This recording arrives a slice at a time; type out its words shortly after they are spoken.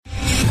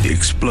The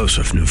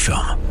explosive new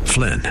film,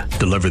 Flynn,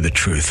 deliver the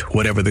truth,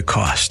 whatever the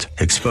cost.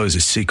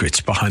 Exposes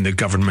secrets behind the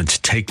government's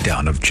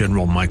takedown of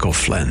General Michael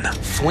Flynn.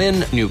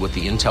 Flynn knew what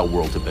the intel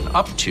world had been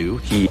up to.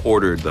 He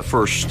ordered the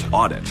first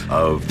audit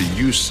of the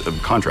use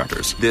of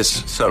contractors.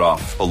 This set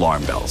off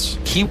alarm bells.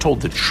 He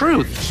told the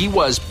truth. He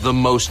was the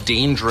most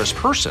dangerous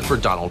person for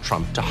Donald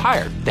Trump to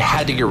hire. They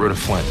had to get rid of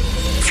Flynn.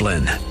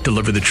 Flynn,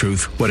 deliver the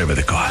truth, whatever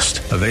the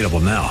cost. Available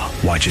now.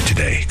 Watch it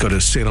today. Go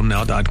to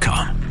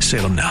salemnow.com.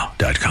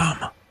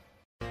 salemnow.com.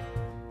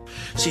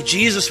 See,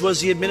 Jesus was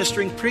the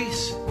administering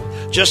priest.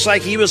 Just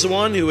like he was the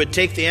one who would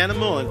take the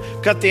animal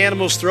and cut the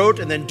animal's throat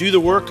and then do the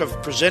work of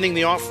presenting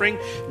the offering,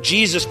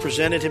 Jesus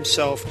presented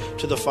himself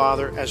to the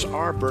Father as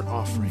our burnt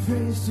offering.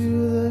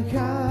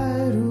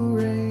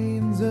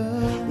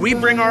 We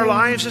bring our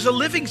lives as a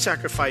living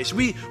sacrifice.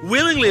 We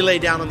willingly lay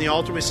down on the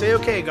altar and we say,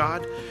 okay,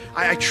 God,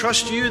 I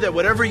trust you that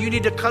whatever you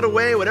need to cut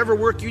away, whatever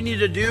work you need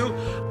to do,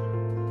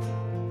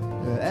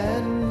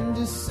 and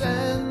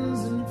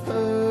descends in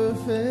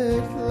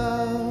perfect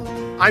love.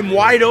 I'm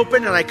wide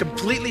open and I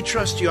completely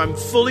trust you. I'm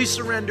fully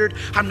surrendered.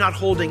 I'm not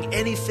holding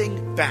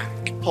anything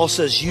back. Paul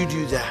says you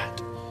do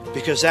that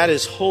because that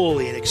is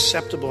holy and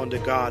acceptable unto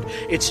God.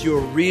 It's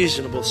your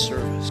reasonable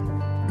service.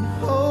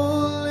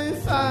 Holy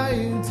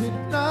fire did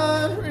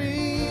not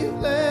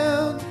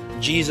relent.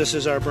 Jesus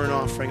is our burnt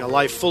offering, a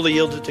life fully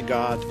yielded to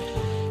God.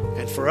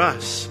 And for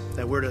us,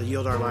 that we're to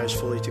yield our lives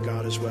fully to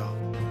God as well.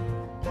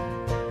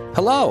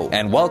 Hello,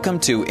 and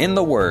welcome to In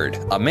the Word,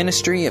 a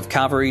ministry of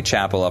Calvary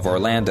Chapel of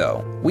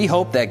Orlando. We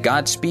hope that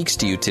God speaks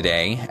to you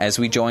today as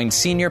we join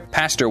Senior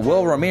Pastor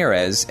Will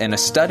Ramirez in a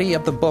study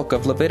of the book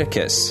of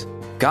Leviticus.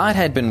 God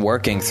had been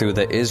working through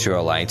the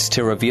Israelites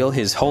to reveal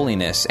His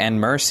holiness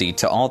and mercy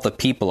to all the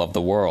people of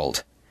the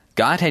world.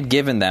 God had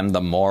given them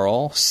the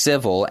moral,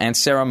 civil, and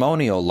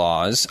ceremonial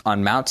laws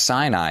on Mount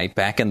Sinai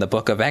back in the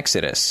book of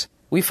Exodus.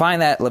 We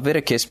find that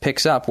Leviticus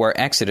picks up where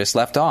Exodus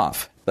left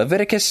off.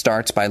 Leviticus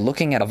starts by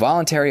looking at a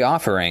voluntary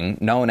offering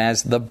known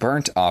as the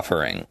burnt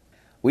offering.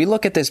 We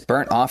look at this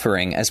burnt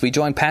offering as we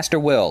join Pastor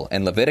Will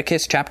in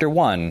Leviticus chapter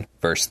 1,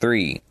 verse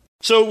 3.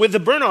 So with the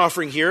burnt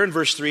offering here in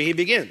verse 3, he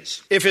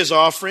begins. If his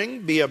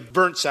offering be a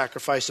burnt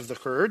sacrifice of the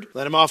herd,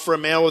 let him offer a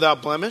male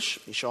without blemish.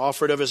 He shall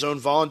offer it of his own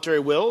voluntary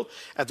will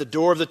at the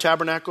door of the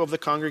tabernacle of the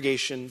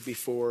congregation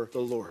before the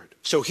Lord.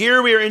 So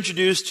here we are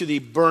introduced to the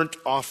burnt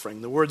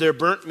offering. The word there,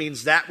 burnt,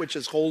 means that which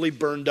is wholly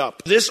burned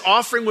up. This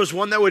offering was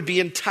one that would be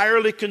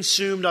entirely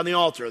consumed on the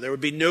altar. There would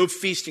be no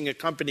feasting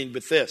accompanied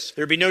with this.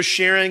 There would be no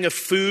sharing of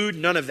food,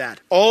 none of that.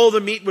 All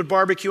the meat would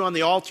barbecue on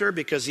the altar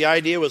because the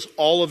idea was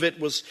all of it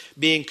was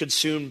being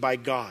consumed by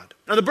God.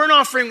 Now, the burnt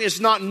offering is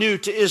not new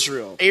to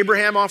Israel.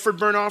 Abraham offered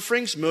burnt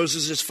offerings.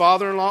 Moses, his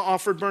father-in-law,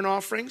 offered burnt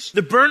offerings.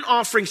 The burnt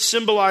offering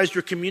symbolized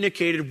or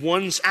communicated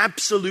one's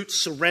absolute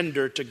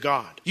surrender to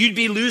God. You'd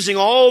be losing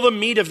all the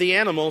meat of the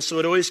animal, so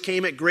it always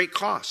came at great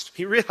cost.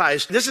 He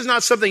realized this is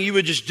not something you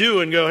would just do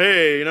and go,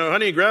 hey,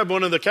 honey, grab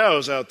one of the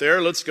cows out there.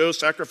 Let's go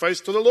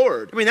sacrifice to the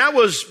Lord. I mean, that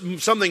was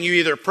something you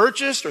either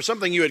purchased or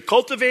something you had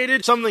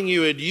cultivated, something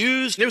you had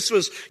used. This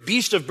was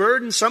beast of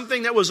burden,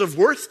 something that was of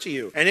worth to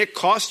you. And it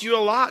cost you a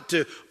lot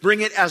to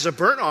bring it as a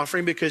burnt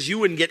offering because you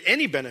wouldn't get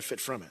any benefit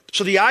from it.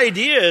 So the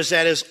idea is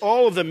that as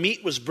all of the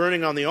meat was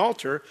burning on the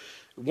altar,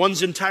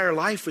 one's entire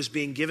life was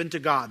being given to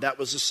God. That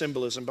was the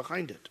symbolism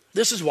behind it.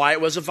 This is why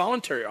it was a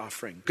voluntary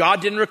offering. God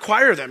didn't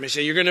require them. He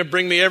said, you're going to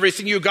bring me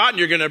everything you got and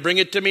you're going to bring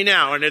it to me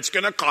now and it's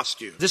going to cost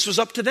you. This was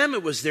up to them.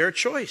 It was their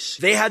choice.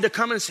 They had to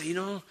come and say,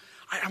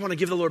 I want to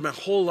give the Lord my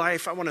whole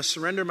life. I want to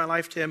surrender my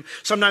life to Him.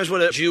 Sometimes what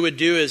a Jew would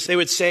do is they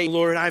would say,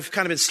 Lord, I've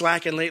kind of been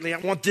slacking lately. I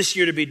want this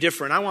year to be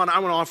different. I want to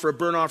offer a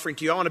burnt offering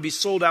to you. I want to be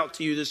sold out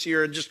to you this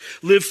year and just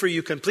live for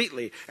you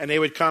completely. And they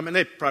would come, and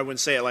they probably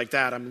wouldn't say it like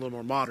that. I'm a little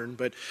more modern.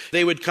 But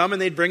they would come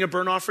and they'd bring a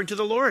burnt offering to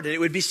the Lord. And it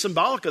would be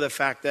symbolic of the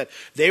fact that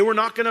they were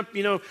not going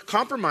to,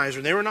 compromise,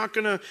 or they were not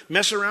going to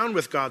mess around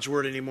with God's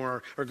word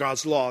anymore or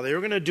God's law. They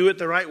were going to do it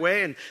the right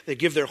way, and they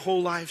give their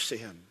whole lives to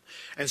Him.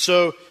 And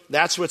so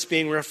that's what's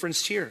being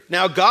referenced here.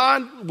 Now,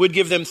 God would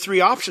give them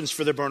three options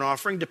for their burnt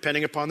offering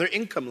depending upon their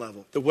income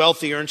level. The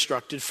wealthy are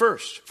instructed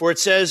first. For it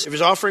says, if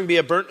his offering be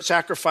a burnt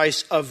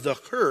sacrifice of the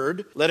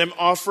herd, let him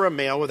offer a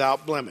male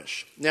without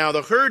blemish. Now,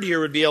 the herd here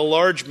would be a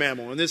large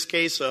mammal, in this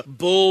case, a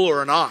bull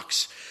or an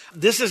ox.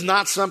 This is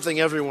not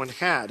something everyone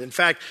had. In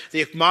fact,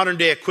 the modern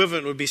day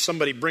equivalent would be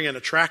somebody bringing a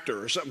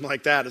tractor or something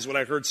like that, is what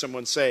I heard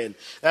someone say. And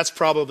that's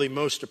probably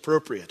most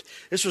appropriate.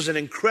 This was an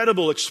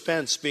incredible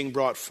expense being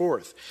brought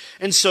forth.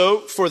 And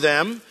so for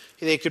them,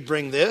 they could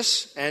bring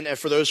this. And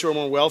for those who are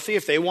more wealthy,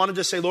 if they wanted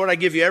to say, Lord, I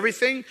give you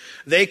everything,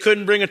 they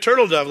couldn't bring a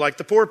turtle dove like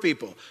the poor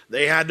people.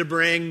 They had to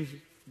bring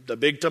the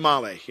big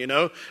tamale,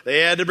 They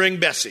had to bring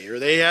Bessie, or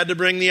they had to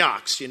bring the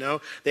ox,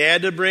 They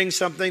had to bring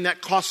something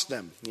that cost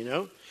them,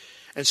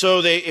 And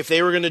so if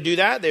they were going to do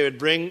that, they would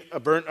bring a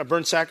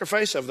burnt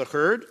sacrifice of the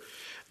herd.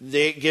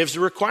 It gives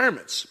the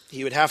requirements.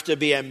 He would have to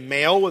be a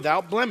male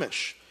without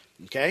blemish.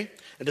 Okay?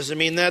 It doesn't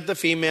mean that the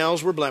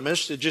females were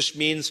blemished. It just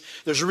means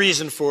there's a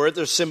reason for it.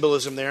 There's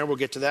symbolism there. We'll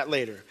get to that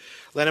later.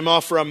 Let him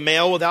offer a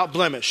male without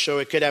blemish, so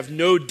it could have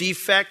no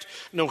defect,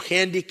 no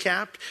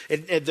handicap.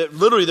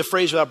 Literally, the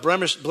phrase without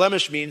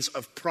blemish means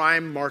of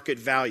prime market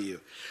value.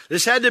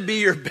 This had to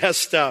be your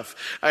best stuff.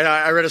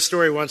 I read a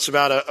story once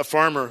about a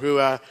farmer who,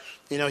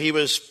 he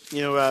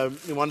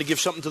wanted to give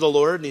something to the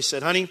Lord, and he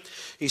said, honey,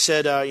 he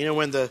said,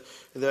 when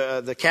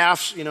the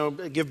calves,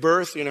 give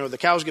birth, the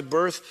cows give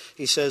birth,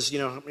 he says,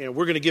 we're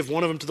going to give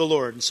one of them to the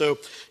Lord. And so,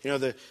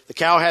 the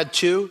cow had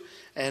two,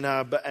 and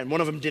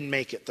one of them didn't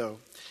make it, though.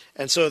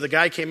 And so the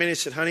guy came in and he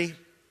said, honey,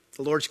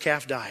 the Lord's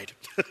calf died.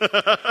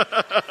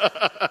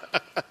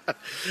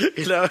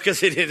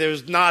 Because it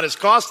was not as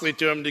costly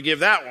to him to give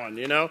that one,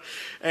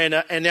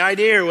 And the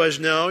idea was,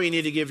 no, you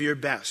need to give your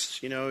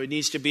best. It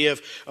needs to be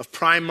of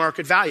prime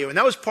market value. And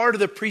that was part of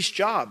the priest's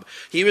job.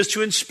 He was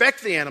to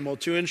inspect the animal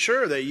to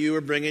ensure that you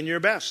were bringing your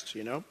best,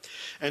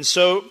 And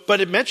so,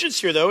 but it mentions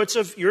here, though, it's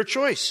of your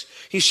choice.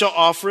 He shall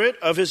offer it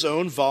of his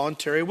own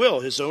voluntary will,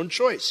 his own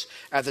choice,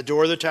 at the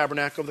door of the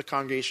tabernacle of the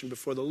congregation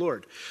before the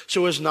Lord.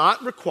 So it was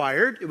not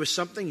required. It was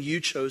something you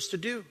chose to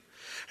do.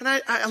 And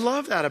I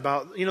love that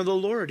about, the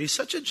Lord. He's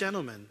such a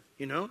gentleman,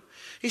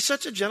 He's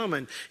such a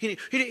gentleman. He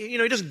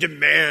doesn't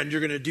demand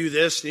you're going to do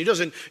this. And he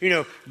doesn't,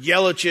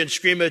 yell at you and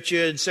scream at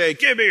you and say,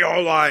 give me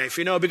your life,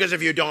 because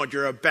if you don't,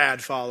 you're a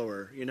bad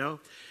follower,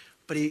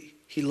 But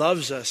he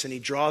loves us and he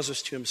draws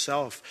us to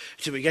himself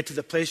until we get to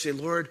the place and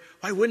say, Lord,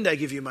 why wouldn't I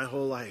give you my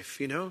whole life,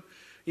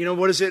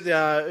 what is it?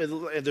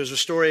 There's a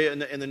story in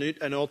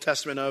the Old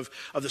Testament of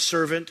the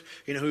servant,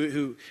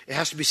 who it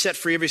has to be set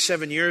free every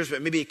 7 years,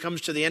 but maybe he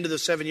comes to the end of the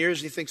 7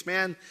 years and he thinks,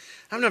 man,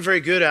 I'm not very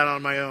good at it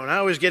on my own. I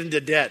always get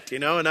into debt,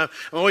 and I'm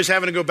always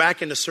having to go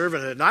back into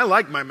servanthood. And I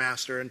like my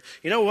master, and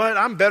you know what?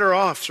 I'm better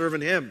off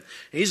serving him.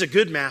 And he's a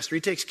good master.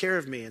 He takes care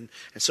of me, and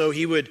so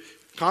he would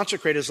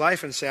consecrate his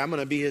life and say, I'm going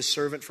to be his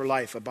servant for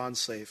life, a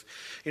bondslave.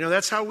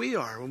 That's how we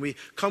are. When we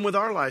come with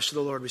our lives to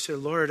the Lord, we say,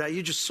 Lord,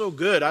 you're just so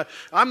good.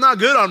 I'm not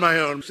good on my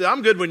own.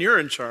 I'm good when you're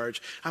in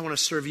charge. I want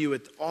to serve you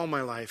with all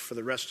my life for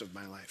the rest of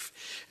my life.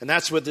 And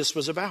that's what this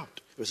was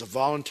about. It was a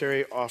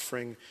voluntary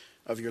offering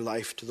of your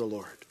life to the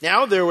Lord.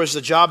 Now, there was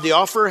the job the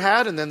offerer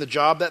had and then the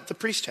job that the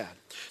priest had.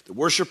 The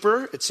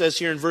worshiper, it says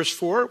here in verse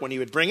 4, when he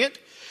would bring it,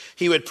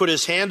 he would put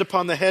his hand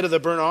upon the head of the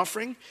burnt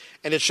offering,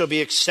 and it shall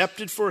be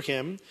accepted for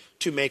him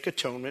to make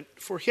atonement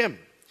for him.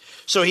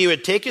 So he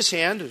would take his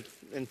hand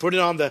and put it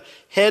on the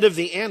head of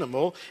the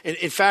animal. And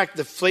in fact,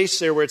 the place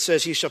there where it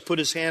says he shall put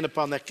his hand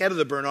upon the head of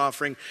the burnt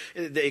offering,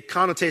 it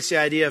connotates the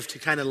idea of to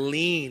kind of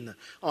lean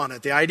on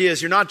it. The idea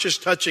is you're not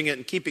just touching it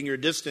and keeping your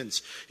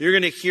distance. You're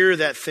going to hear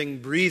that thing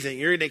breathing.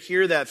 You're going to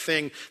hear that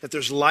thing, that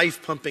there's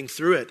life pumping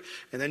through it.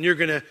 And then you're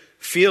going to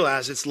feel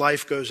as its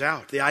life goes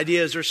out. The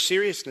idea is there's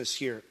seriousness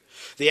here.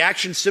 The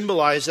action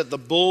symbolized that the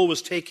bull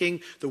was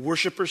taking the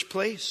worshiper's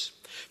place.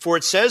 For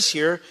it says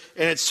here,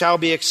 and it shall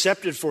be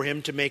accepted for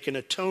him to make an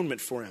atonement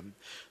for him.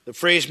 The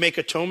phrase make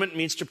atonement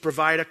means to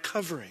provide a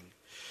covering.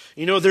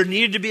 There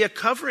needed to be a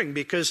covering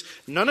because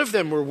none of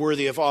them were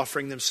worthy of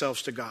offering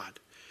themselves to God.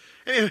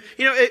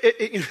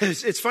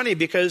 It's funny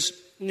because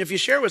if you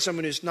share with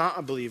someone who's not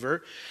a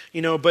believer,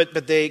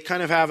 but they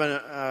kind of have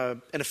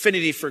an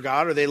affinity for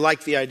God, or they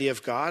like the idea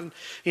of God,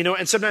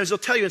 and sometimes they'll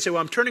tell you and say,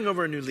 well, I'm turning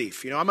over a new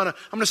leaf. I'm going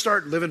to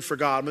start living for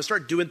God. I'm going to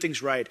start doing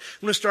things right.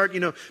 I'm going to start,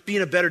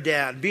 being a better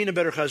dad, being a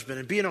better husband,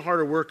 and being a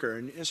harder worker.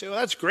 And you say, well,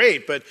 that's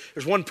great, but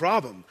there's one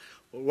problem.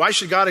 Why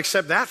should God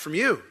accept that from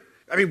you?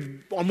 I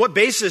mean, on what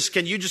basis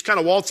can you just kind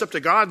of waltz up to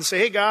God and say,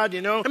 hey, God,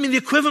 the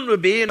equivalent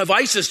would be of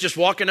ISIS just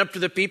walking up to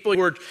the people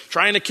who are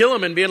trying to kill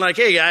him and being like,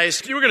 hey,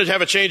 guys, we're going to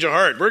have a change of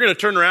heart. We're going to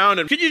turn around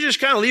and could you just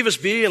kind of leave us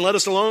be and let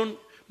us alone?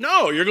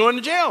 No, you're going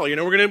to jail.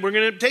 We're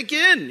going to take you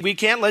in. We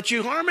can't let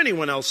you harm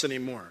anyone else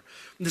anymore.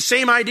 The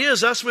same idea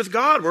as us with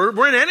God.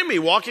 We're an enemy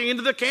walking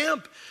into the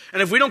camp.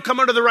 And if we don't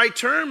come under the right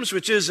terms,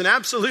 which is an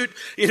absolute,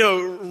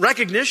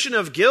 recognition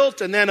of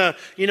guilt and then a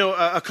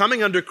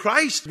coming under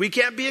Christ, we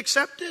can't be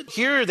accepted.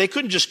 Here, they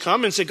couldn't just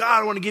come and say,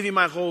 God, I want to give you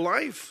my whole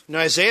life. Now,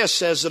 Isaiah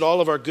says that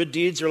all of our good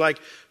deeds are like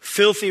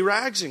filthy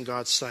rags in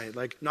God's sight,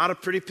 like not a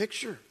pretty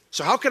picture.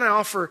 So how can I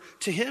offer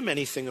to him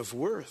anything of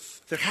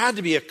worth? There had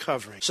to be a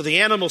covering. So the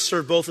animal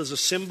served both as a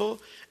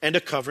symbol and a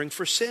covering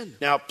for sin.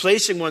 Now,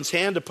 placing one's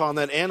hand upon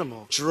that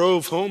animal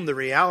drove home the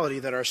reality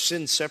that our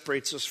sin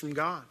separates us from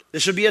God.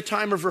 This would be a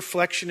time of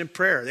reflection and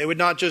prayer. They would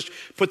not just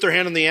put their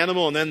hand on the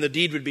animal and then the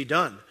deed would be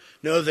done.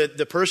 No, that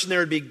the person there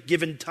would be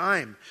given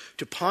time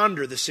to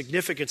ponder the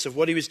significance of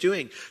what he was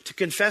doing, to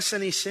confess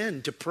any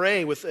sin, to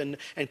pray with and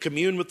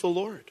commune with the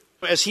Lord.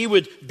 As he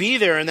would be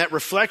there in that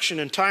reflection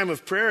and time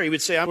of prayer, he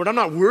would say, Lord, I'm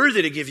not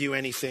worthy to give you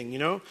anything,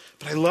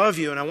 but I love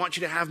you and I want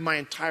you to have my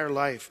entire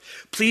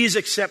life. Please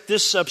accept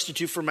this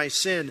substitute for my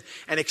sin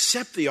and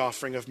accept the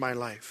offering of my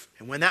life.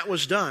 And when that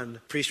was done, the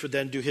priest would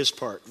then do his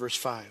part. Verse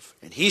 5.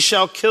 And he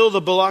shall kill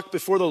the bullock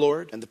before the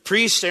Lord, and the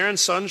priest,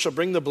 Aaron's son, shall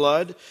bring the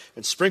blood,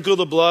 and sprinkle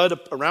the blood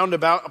around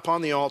about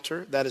upon the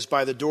altar, that is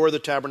by the door of the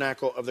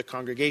tabernacle of the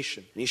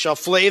congregation. And he shall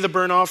flay the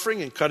burnt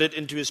offering, and cut it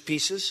into his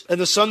pieces.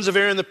 And the sons of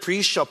Aaron the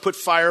priest shall put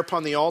fire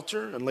upon the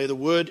altar, and lay the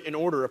wood in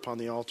order upon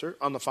the altar,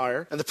 on the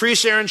fire. And the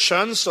priest Aaron's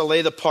sons shall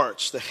lay the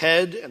parts, the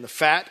head and the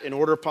fat, in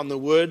order upon the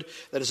wood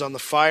that is on the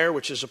fire,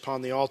 which is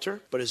upon the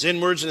altar. But his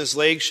inwards and his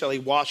legs shall he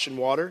wash in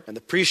water, and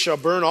the priest shall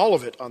burn all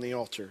of it on the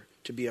altar,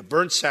 to be a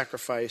burnt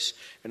sacrifice,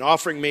 an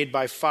offering made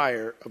by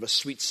fire of a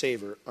sweet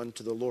savor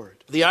unto the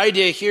Lord. The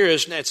idea here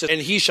is, it says, and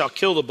he shall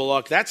kill the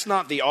bullock. That's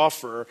not the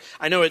offerer.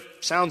 I know it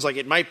sounds like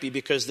it might be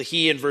because the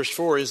he in verse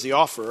 4 is the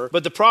offerer.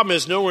 But the problem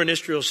is nowhere in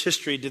Israel's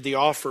history did the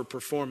offerer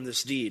perform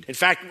this deed. In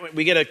fact,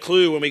 we get a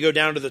clue when we go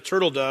down to the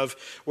turtle dove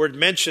where it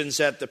mentions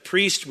that the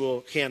priest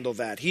will handle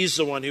that. He's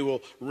the one who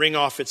will wring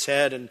off its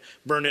head and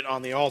burn it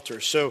on the altar.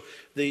 So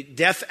the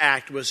death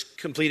act was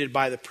completed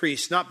by the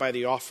priest, not by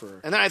the offerer.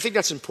 And I think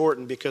that's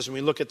important because when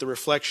we look at the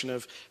reflection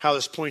of how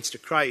this points to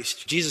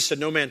Christ, Jesus said,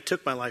 no man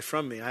took my life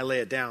from me, I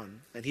lay it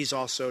down. And he's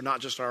also not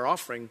just our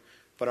offering,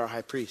 but our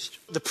high priest.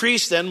 The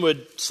priest then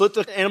would slit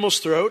the animal's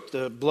throat,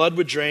 the blood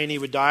would drain, he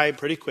would die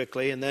pretty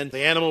quickly, and then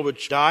the animal would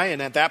die,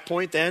 and at that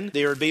point then,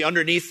 they would be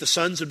underneath, the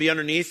sons would be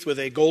underneath with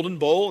a golden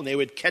bowl, and they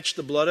would catch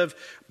the blood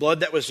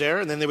that was there,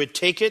 and then they would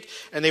take it,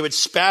 and they would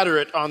spatter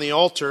it on the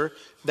altar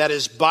that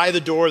is by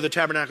the door of the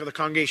tabernacle of the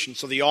congregation.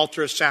 So the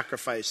altar of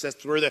sacrifice.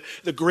 That's where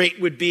the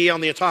grate would be on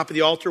the top of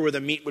the altar where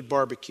the meat would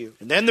barbecue.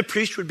 And then the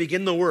priest would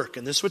begin the work.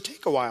 And this would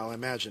take a while, I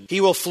imagine.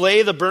 He will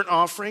flay the burnt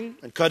offering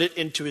and cut it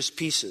into his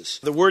pieces.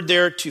 The word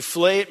there, to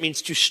flay, it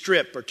means to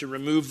strip or to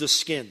remove the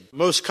skin.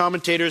 Most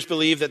commentators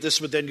believe that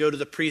this would then go to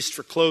the priest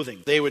for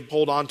clothing. They would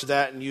hold on to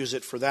that and use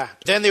it for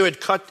that. Then they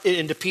would cut it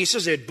into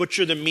pieces. They would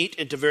butcher the meat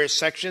into various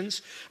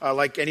sections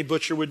like any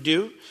butcher would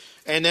do.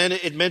 And then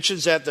it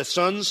mentions that the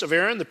sons of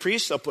Aaron, the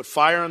priests, they'll put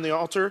fire on the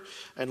altar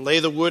and lay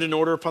the wood in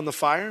order upon the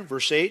fire,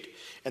 verse 8.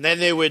 And then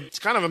they would, it's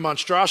kind of a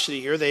monstrosity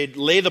here, they'd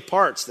lay the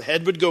parts. The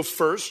head would go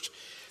first,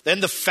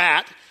 then the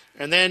fat,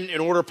 and then in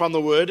order upon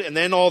the wood, and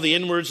then all the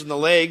inwards and the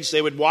legs.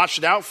 They would wash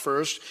it out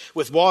first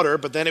with water,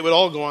 but then it would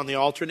all go on the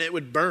altar and it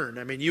would burn.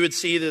 I mean, you would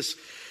see this.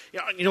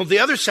 You know, the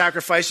other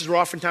sacrifices were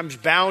oftentimes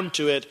bound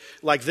to it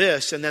like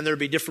this, and then there would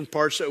be different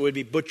parts that would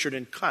be butchered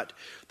and cut.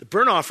 The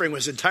burnt offering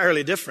was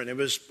entirely different. It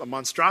was a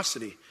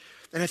monstrosity.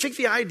 And I think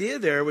the idea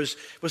there was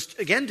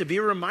again, to be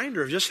a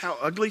reminder of just how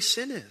ugly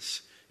sin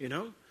is, you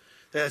know.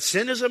 That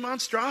sin is a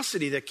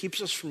monstrosity that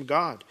keeps us from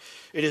God.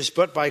 It is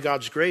but by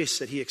God's grace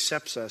that he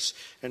accepts us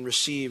and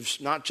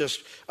receives not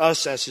just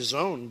us as his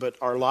own, but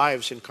our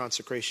lives in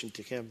consecration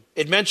to him.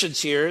 It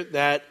mentions here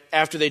that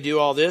after they do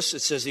all this, it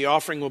says the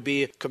offering will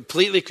be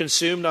completely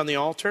consumed on the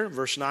altar,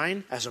 verse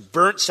 9, as a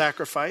burnt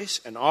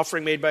sacrifice, an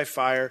offering made by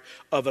fire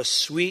of a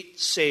sweet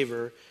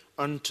savor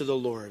unto the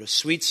Lord, a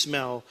sweet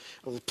smell,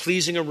 a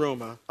pleasing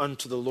aroma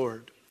unto the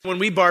Lord. When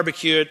we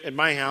barbecue at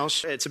my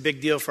house, it's a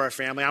big deal for our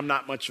family. I'm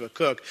not much of a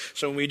cook,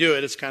 so when we do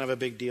it, it's kind of a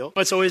big deal.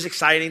 It's always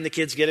exciting. The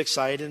kids get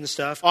excited and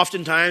stuff.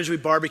 Oftentimes, we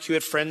barbecue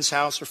at friend's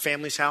house or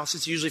family's house.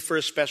 It's usually for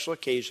a special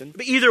occasion.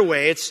 But either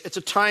way, it's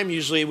a time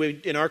usually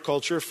in our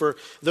culture for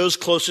those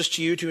closest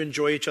to you to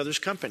enjoy each other's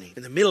company.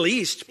 In the Middle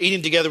East,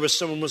 eating together with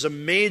someone was a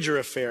major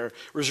affair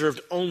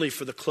reserved only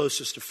for the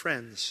closest of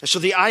friends. And so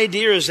the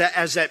idea is that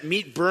as that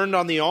meat burned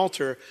on the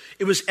altar,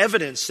 it was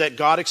evidence that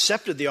God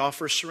accepted the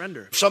offer of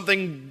surrender. If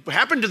something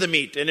happened to the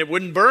meat and it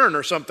wouldn't burn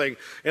or something,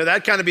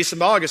 that kind of be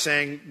symbolic of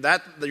saying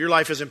that your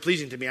life isn't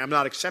pleasing to me, I'm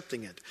not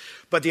accepting it.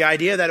 But the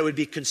idea that it would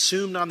be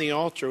consumed on the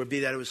altar would be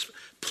that it was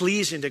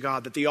pleasing to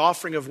God, that the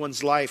offering of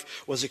one's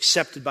life was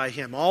accepted by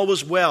him. All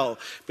was well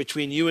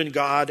between you and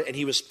God, and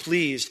he was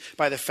pleased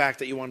by the fact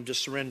that you wanted to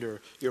surrender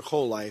your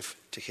whole life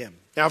to him.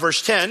 Now,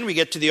 verse 10, we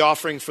get to the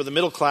offering for the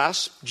middle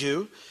class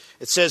Jew.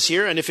 It says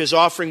here, and if his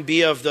offering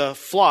be of the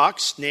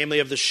flocks, namely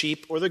of the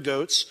sheep or the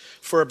goats,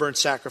 for a burnt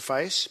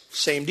sacrifice,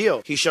 same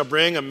deal. He shall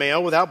bring a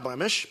male without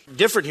blemish.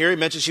 Different here, he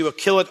mentions he will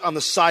kill it on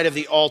the side of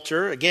the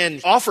altar.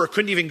 Again, offerer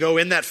couldn't even go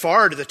in that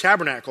far to the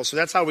tabernacle, so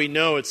that's how we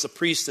know it's the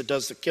priest that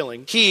does the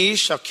killing. He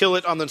shall kill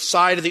it on the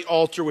side of the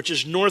altar, which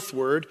is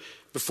northward,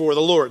 before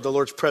the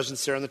Lord's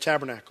presence there in the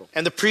tabernacle.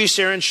 And the priest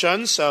Aaron's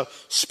son shall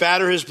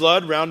spatter his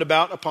blood round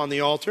about upon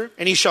the altar,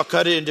 and he shall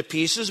cut it into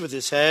pieces with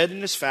his head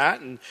and his fat,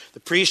 and the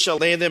priest shall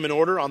lay them in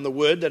order on the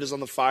wood that is on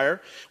the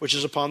fire, which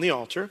is upon the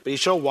altar. But he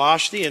shall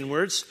wash the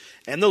inwards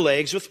and the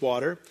legs with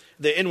water.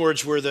 The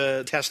inwards were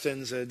the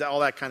intestines, all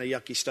that kind of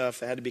yucky stuff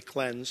that had to be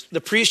cleansed.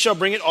 The priest shall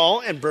bring it all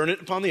and burn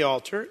it upon the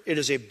altar. It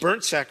is a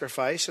burnt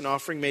sacrifice, an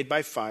offering made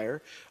by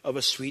fire of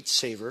a sweet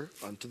savor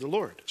unto the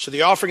Lord. So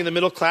the offering in the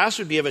middle class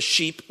would be of a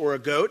sheep or a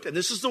goat, and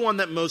this is the one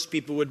that most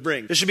people would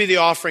bring. This would be the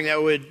offering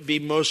that would be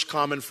most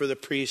common for the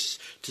priests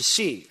to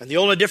see. And the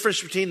only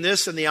difference between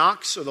this and the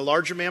ox or the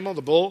larger mammal,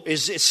 the bull,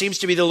 is it seems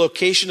to be the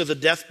location of the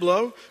death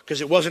blow, because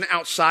it wasn't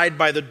outside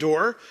by the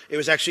door. It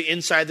was actually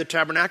inside the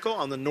tabernacle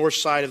on the north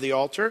side of the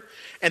altar.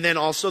 And then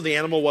also the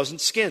animal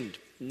wasn't skinned.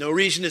 No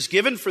reason is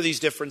given for these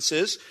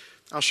differences.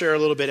 I'll share a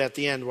little bit at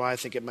the end why I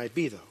think it might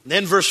be, though. And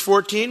then verse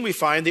 14, we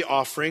find the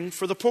offering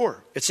for the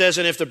poor. It says,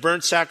 and if the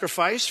burnt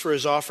sacrifice for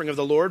his offering of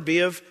the Lord be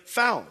of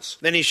fowls,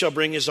 then he shall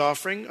bring his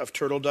offering of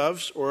turtle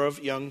doves or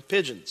of young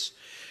pigeons.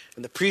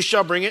 And the priest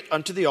shall bring it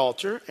unto the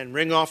altar, and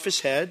wring off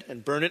his head,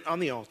 and burn it on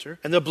the altar.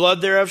 And the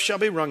blood thereof shall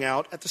be wrung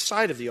out at the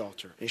side of the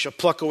altar. And he shall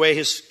pluck away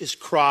his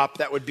crop.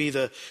 That would be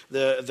the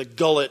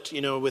gullet,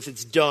 with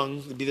its dung.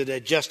 It would be the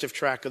digestive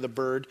tract of the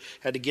bird.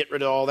 Had to get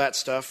rid of all that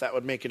stuff. That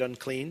would make it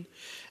unclean.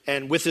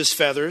 And with his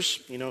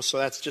feathers, so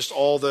that's just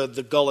all the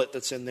gullet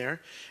that's in there.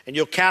 And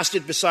you'll cast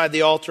it beside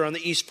the altar on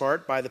the east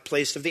part by the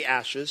place of the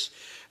ashes,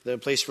 the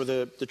place where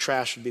the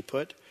trash would be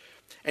put.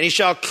 And he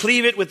shall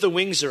cleave it with the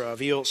wings thereof.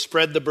 He'll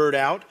spread the bird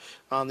out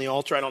on the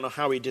altar. I don't know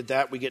how he did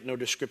that. We get no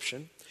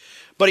description.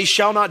 But he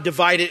shall not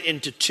divide it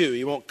into two.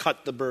 He won't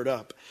cut the bird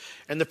up.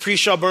 And the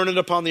priest shall burn it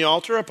upon the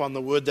altar, upon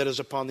the wood that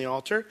is upon the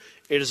altar.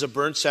 It is a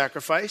burnt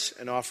sacrifice,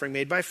 an offering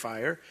made by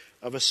fire,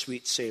 of a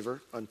sweet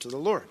savor unto the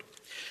Lord.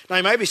 Now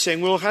you might be saying,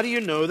 well, how do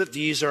you know that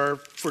these are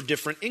for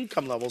different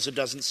income levels? It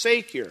doesn't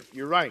say here.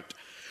 You're right.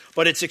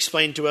 But it's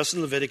explained to us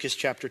in Leviticus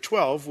chapter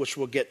 12, which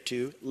we'll get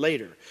to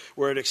later,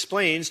 where it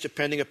explains,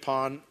 depending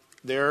upon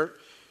their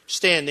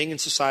standing in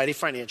society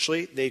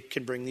financially, they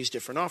can bring these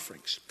different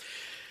offerings.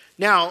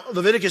 Now,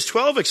 Leviticus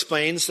 12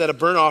 explains that a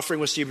burnt offering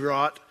was to be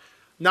brought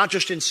not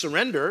just in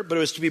surrender, but it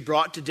was to be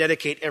brought to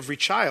dedicate every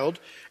child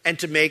and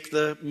to make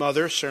the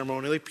mother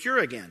ceremonially pure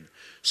again.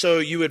 So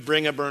you would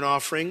bring a burnt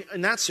offering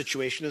in that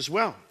situation as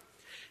well.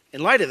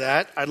 In light of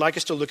that, I'd like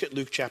us to look at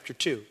Luke chapter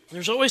 2.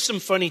 There's always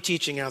some funny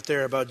teaching out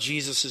there about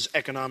Jesus'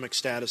 economic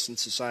status in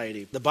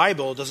society. The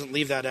Bible doesn't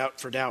leave that out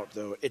for doubt,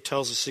 though. It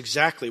tells us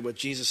exactly what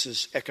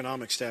Jesus'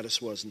 economic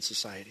status was in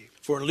society.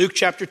 For in Luke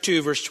chapter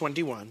 2, verse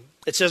 21,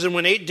 it says, and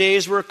when 8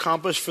 days were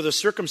accomplished for the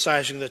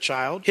circumcision of the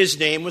child, his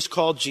name was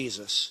called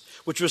Jesus,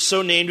 which was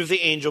so named of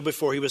the angel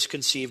before he was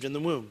conceived in the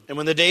womb. And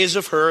when the days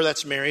of her,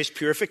 that's Mary's,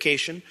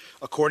 purification,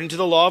 according to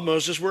the law of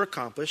Moses, were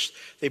accomplished,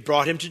 they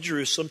brought him to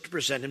Jerusalem to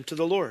present him to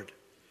the Lord.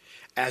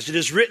 As it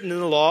is written in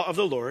the law of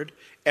the Lord,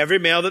 every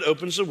male that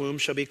opens the womb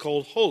shall be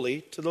called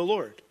holy to the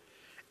Lord.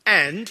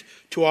 And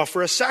to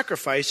offer a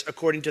sacrifice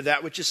according to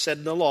that which is said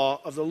in the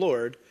law of the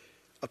Lord,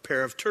 a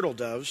pair of turtle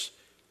doves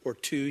or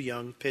 2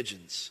 young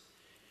pigeons.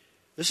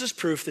 This is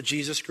proof that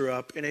Jesus grew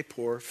up in a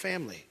poor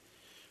family.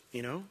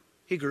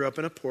 He grew up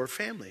in a poor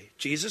family.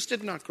 Jesus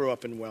did not grow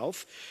up in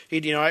wealth.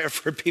 I've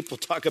heard people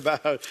talk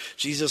about how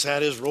Jesus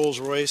had his Rolls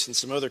Royce and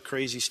some other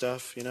crazy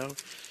stuff,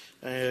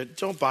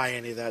 Don't buy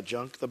any of that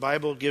junk. The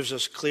Bible gives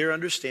us clear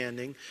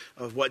understanding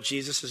of what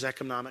Jesus'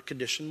 economic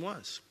condition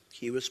was.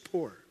 He was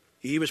poor.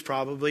 He was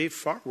probably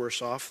far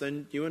worse off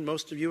than you and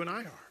most of you and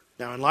I are.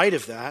 Now, in light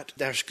of that,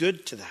 there's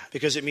good to that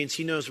because it means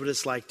he knows what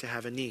it's like to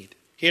have a need.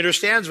 He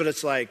understands what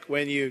it's like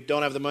when you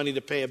don't have the money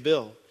to pay a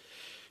bill.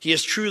 He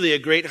is truly a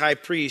great high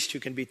priest who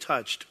can be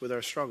touched with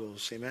our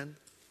struggles. Amen?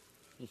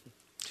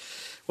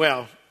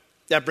 Well,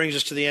 that brings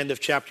us to the end of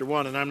chapter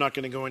 1, and I'm not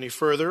going to go any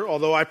further,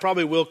 although I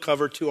probably will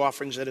cover 2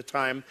 offerings at a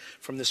time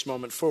from this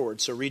moment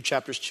forward. So read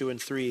chapters 2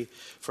 and 3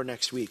 for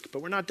next week.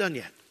 But we're not done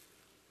yet,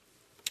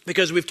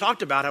 because we've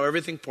talked about how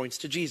everything points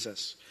to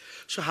Jesus.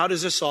 So how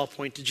does this all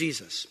point to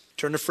Jesus?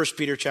 Turn to 1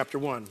 Peter chapter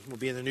 1. We'll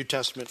be in the New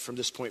Testament from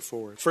this point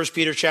forward. 1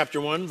 Peter chapter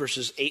 1,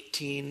 verses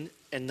 18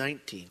 and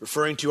 19,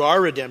 referring to our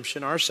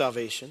redemption, our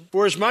salvation.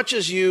 For as much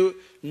as you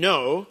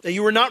know that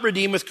you were not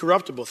redeemed with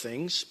corruptible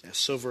things, as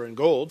silver and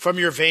gold, from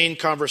your vain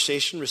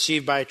conversation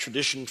received by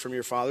tradition from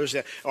your fathers,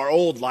 our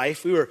old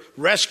life. We were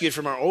rescued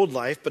from our old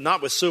life, but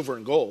not with silver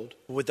and gold,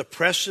 but with the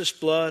precious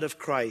blood of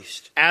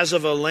Christ, as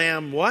of a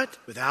lamb, what?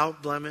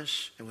 Without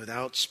blemish and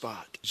without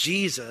spot.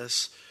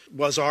 Jesus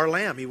was our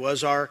lamb. He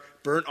was our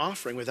burnt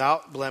offering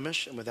without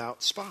blemish and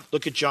without spot.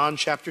 Look at John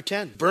chapter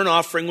 10. Burnt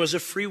offering was a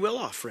free will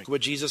offering.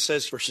 What Jesus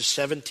says, verses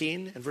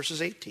 17 and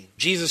verses 18.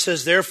 Jesus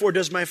says, therefore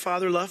does my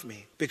Father love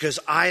me, because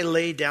I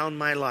lay down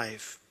my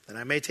life, that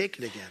I may take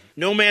it again.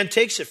 No man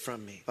takes it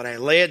from me, but I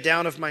lay it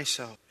down of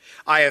myself.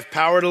 I have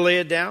power to lay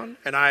it down,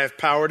 and I have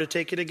power to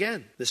take it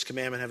again. This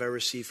commandment have I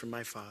received from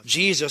my Father.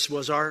 Jesus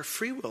was our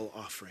free will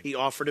offering. He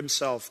offered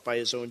himself by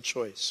his own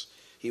choice.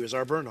 He was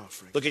our burnt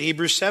offering. Look at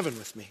Hebrews 7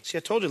 with me. See,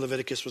 I told you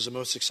Leviticus was the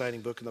most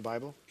exciting book in the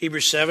Bible.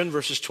 Hebrews 7,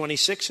 verses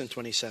 26 and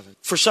 27.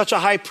 For such a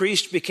high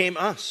priest became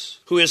us,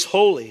 who is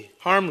holy,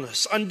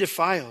 harmless,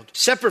 undefiled,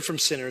 separate from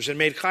sinners, and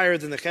made higher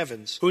than the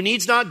heavens, who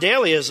needs not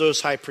daily as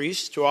those high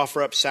priests to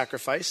offer up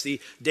sacrifice.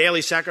 The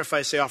daily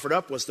sacrifice they offered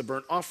up was the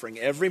burnt offering.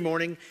 Every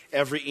morning,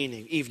 every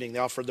evening, they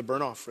offered the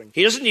burnt offering.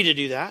 He doesn't need to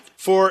do that.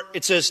 For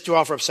it says to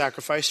offer up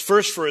sacrifice,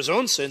 first for his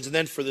own sins, and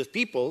then for the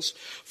people's.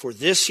 For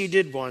this he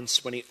did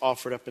once when he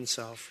offered up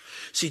himself.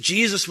 See,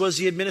 Jesus was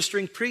the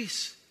administering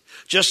priest.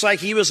 Just like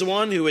he was the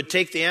one who would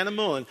take the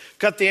animal and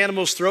cut the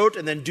animal's throat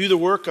and then do the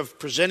work of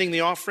presenting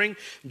the offering,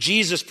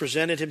 Jesus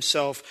presented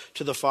himself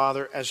to the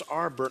Father as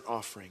our burnt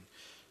offering,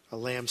 a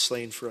lamb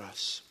slain for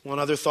us. One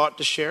other thought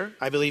to share.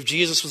 I believe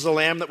Jesus was the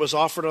lamb that was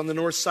offered on the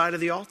north side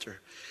of the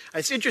altar.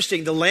 It's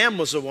interesting, the lamb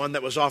was the one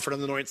that was offered on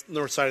the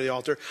north side of the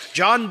altar.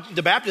 John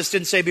the Baptist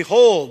didn't say,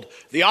 behold,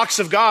 the ox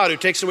of God who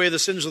takes away the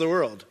sins of the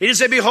world. He didn't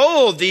say,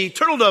 behold, the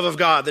turtle dove of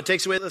God that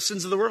takes away the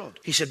sins of the world.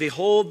 He said,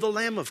 behold, the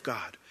Lamb of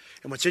God.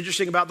 And what's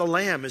interesting about the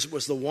lamb is it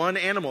was the one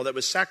animal that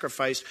was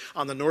sacrificed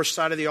on the north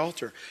side of the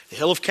altar. The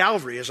hill of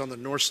Calvary is on the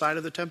north side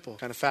of the temple.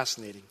 Kind of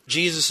fascinating.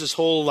 Jesus'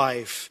 whole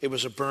life, it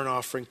was a burnt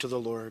offering to the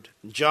Lord.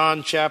 In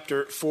John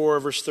chapter 4,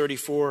 verse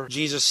 34,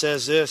 Jesus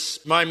says this,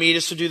 my meat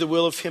is to do the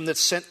will of him that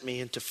sent me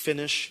and to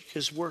finish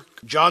his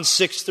work. John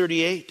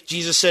 6:38,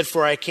 Jesus said,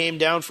 for I came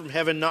down from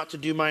heaven not to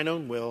do mine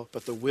own will,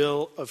 but the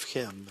will of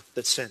him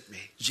that sent me.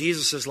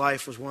 Jesus'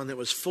 life was one that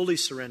was fully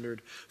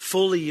surrendered,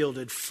 fully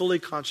yielded, fully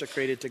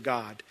consecrated to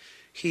God.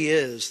 He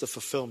is the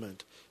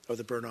fulfillment of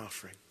the burnt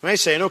offering. You may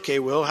say, okay,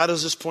 Will, how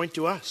does this point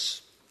to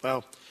us?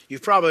 Well,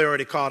 you've probably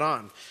already caught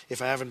on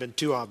if I haven't been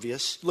too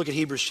obvious. Look at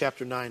Hebrews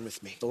chapter 9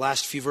 with me. The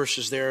last few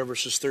verses there,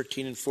 verses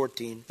 13 and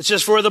 14. It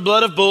says, for the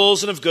blood of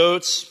bulls and of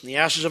goats, and the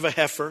ashes of a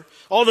heifer,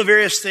 all the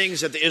various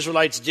things that the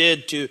Israelites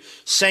did to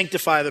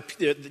sanctify,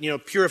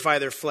 purify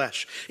their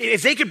flesh.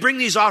 If they could bring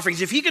these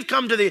offerings, if he could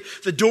come to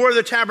the door of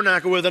the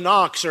tabernacle with an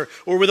ox or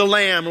with a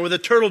lamb or with a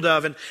turtle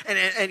dove, and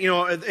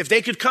if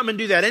they could come and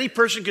do that, any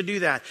person could do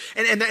that.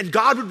 And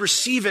God would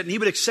receive it and he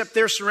would accept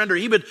their surrender.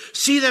 He would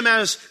see them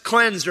as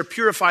cleansed or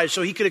purified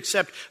so he could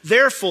accept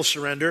their full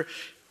surrender.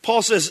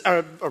 Paul says,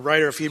 a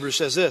writer of Hebrews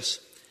says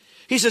this.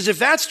 He says, if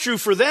that's true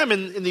for them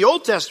in the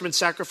Old Testament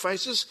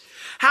sacrifices,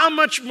 how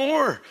much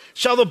more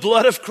shall the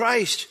blood of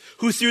Christ,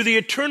 who through the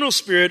eternal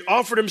Spirit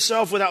offered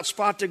himself without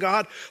spot to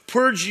God,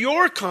 purge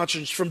your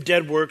conscience from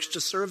dead works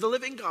to serve the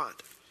living God?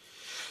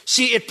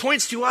 See, it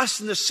points to us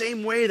in the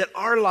same way that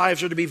our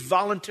lives are to be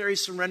voluntary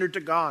surrendered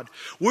to God.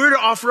 We're to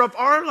offer up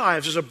our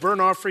lives as a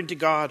burnt offering to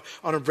God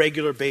on a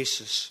regular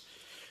basis.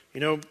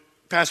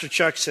 Pastor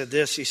Chuck said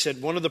this. He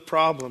said, one of the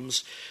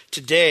problems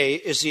today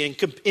is the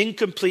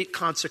incomplete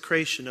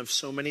consecration of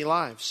so many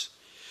lives.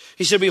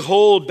 He said, we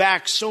hold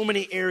back so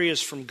many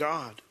areas from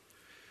God.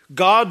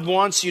 God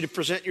wants you to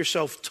present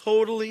yourself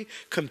totally,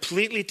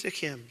 completely to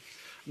him,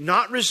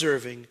 not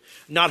reserving,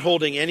 not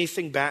holding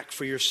anything back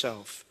for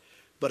yourself,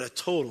 but a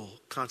total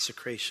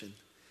consecration.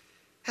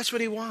 That's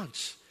what he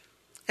wants.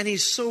 And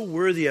he's so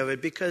worthy of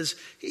it because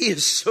he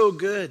is so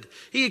good.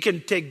 He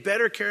can take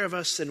better care of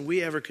us than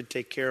we ever could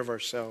take care of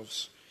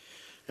ourselves.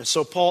 And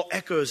so Paul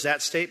echoes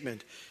that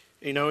statement.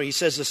 He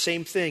says the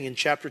same thing in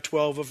chapter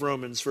 12 of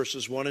Romans,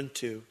 verses 1 and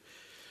 2,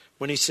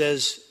 when he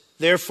says,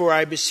 therefore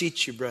I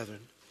beseech you,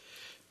 brethren,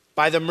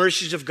 by the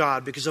mercies of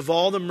God, because of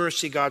all the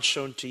mercy God's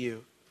shown to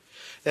you,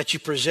 that you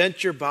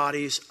present your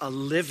bodies a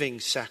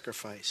living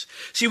sacrifice.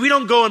 See, we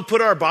don't go and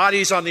put our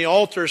bodies on the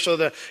altar so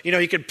that,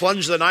 he can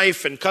plunge the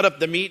knife and cut up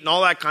the meat and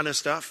all that kind of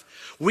stuff.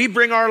 We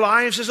bring our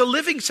lives as a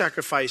living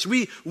sacrifice.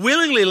 We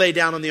willingly lay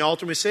down on the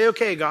altar and we say,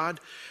 okay,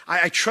 God,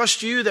 I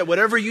trust you that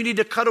whatever you need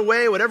to cut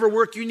away, whatever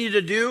work you need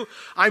to do,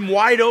 I'm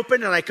wide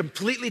open and I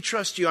completely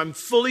trust you. I'm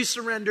fully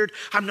surrendered.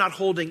 I'm not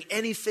holding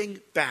anything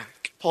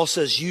back. Paul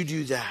says, you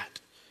do that.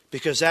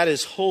 Because that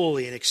is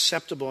holy and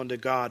acceptable unto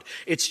God.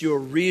 It's your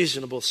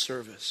reasonable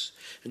service.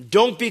 And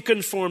don't be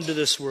conformed to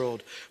this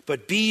world,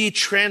 but be ye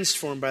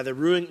transformed by the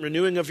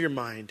renewing of your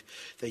mind,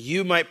 that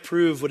you might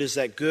prove what is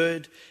that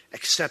good,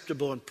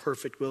 acceptable, and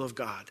perfect will of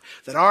God.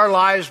 That our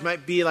lives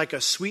might be like a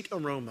sweet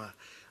aroma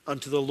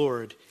unto the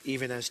Lord,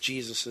 even as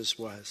Jesus's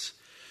was.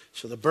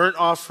 So the burnt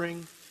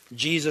offering,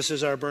 Jesus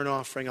is our burnt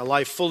offering, a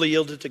life fully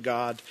yielded to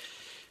God.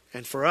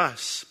 And for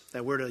us,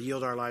 that we're to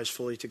yield our lives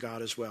fully to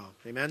God as well.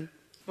 Amen?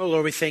 Oh,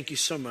 Lord, we thank you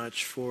so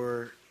much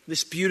for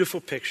this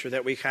beautiful picture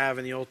that we have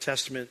in the Old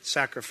Testament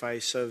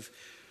sacrifice of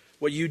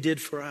what you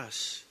did for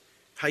us.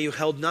 How you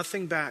held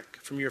nothing back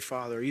from your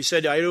Father. You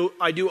said,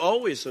 I do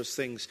always those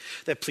things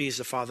that please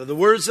the Father. The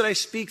words that I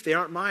speak, they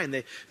aren't mine.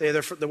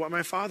 They're what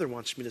my Father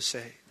wants me to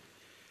say.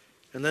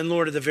 And then,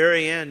 Lord, at the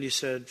very end, you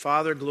said,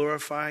 Father,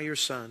 glorify your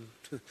Son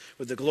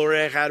with the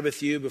glory I had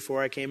with you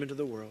before I came into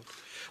the world.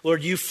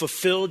 Lord, you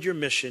fulfilled your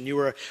mission. You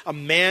were a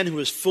man who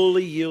was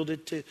fully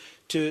yielded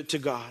to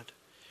God.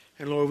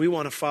 And Lord, we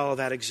want to follow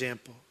that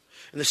example.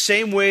 In the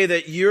same way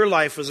that your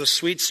life was a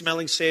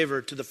sweet-smelling savor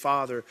to the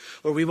Father,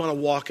 Lord, we want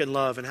to walk in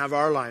love and have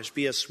our lives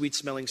be a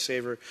sweet-smelling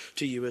savor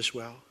to you as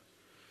well.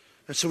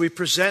 And so we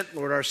present,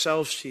 Lord,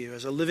 ourselves to you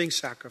as a living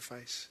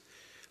sacrifice.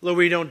 Lord,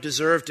 we don't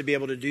deserve to be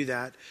able to do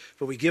that,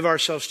 but we give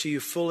ourselves to you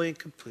fully and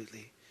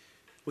completely.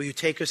 Will you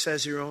take us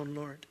as your own,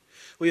 Lord?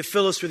 Will you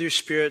fill us with your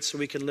Spirit so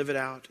we can live it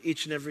out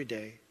each and every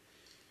day?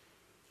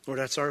 Lord,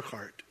 that's our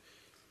heart.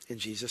 In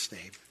Jesus'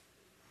 name,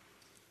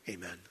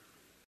 amen.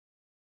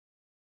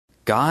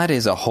 God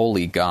is a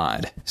holy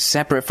God,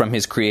 separate from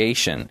his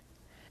creation.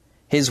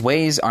 His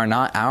ways are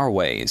not our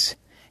ways.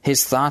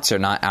 His thoughts are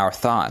not our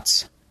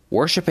thoughts.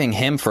 Worshipping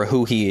him for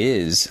who he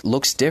is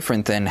looks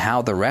different than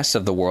how the rest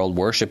of the world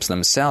worships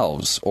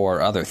themselves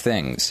or other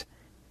things.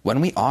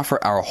 When we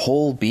offer our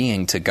whole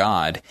being to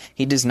God,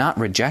 he does not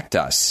reject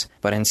us,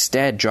 but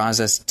instead draws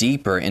us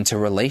deeper into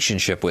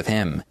relationship with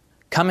him.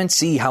 Come and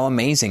see how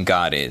amazing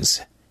God is.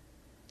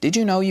 Did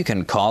you know you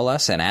can call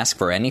us and ask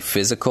for any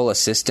physical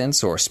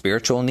assistance or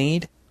spiritual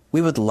need?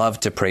 We would love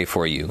to pray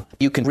for you.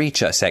 You can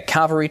reach us at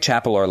Calvary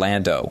Chapel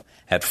Orlando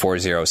at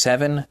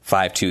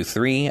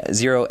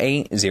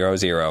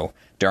 407-523-0800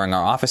 during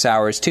our office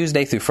hours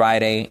Tuesday through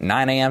Friday,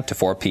 9 a.m. to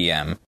 4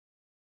 p.m.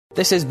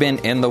 This has been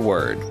In the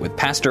Word with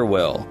Pastor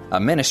Will, a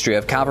ministry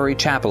of Calvary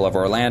Chapel of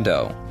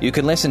Orlando. You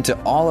can listen to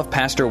all of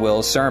Pastor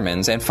Will's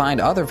sermons and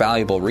find other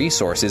valuable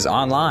resources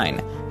online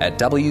at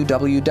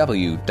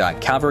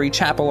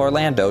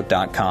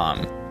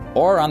www.calvarychapelorlando.com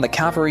or on the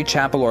Calvary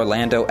Chapel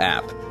Orlando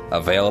app,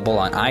 available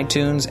on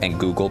iTunes and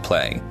Google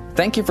Play.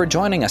 Thank you for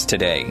joining us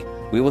today.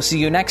 We will see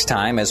you next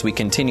time as we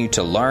continue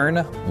to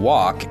learn,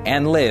 walk,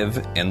 and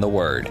live in the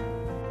Word.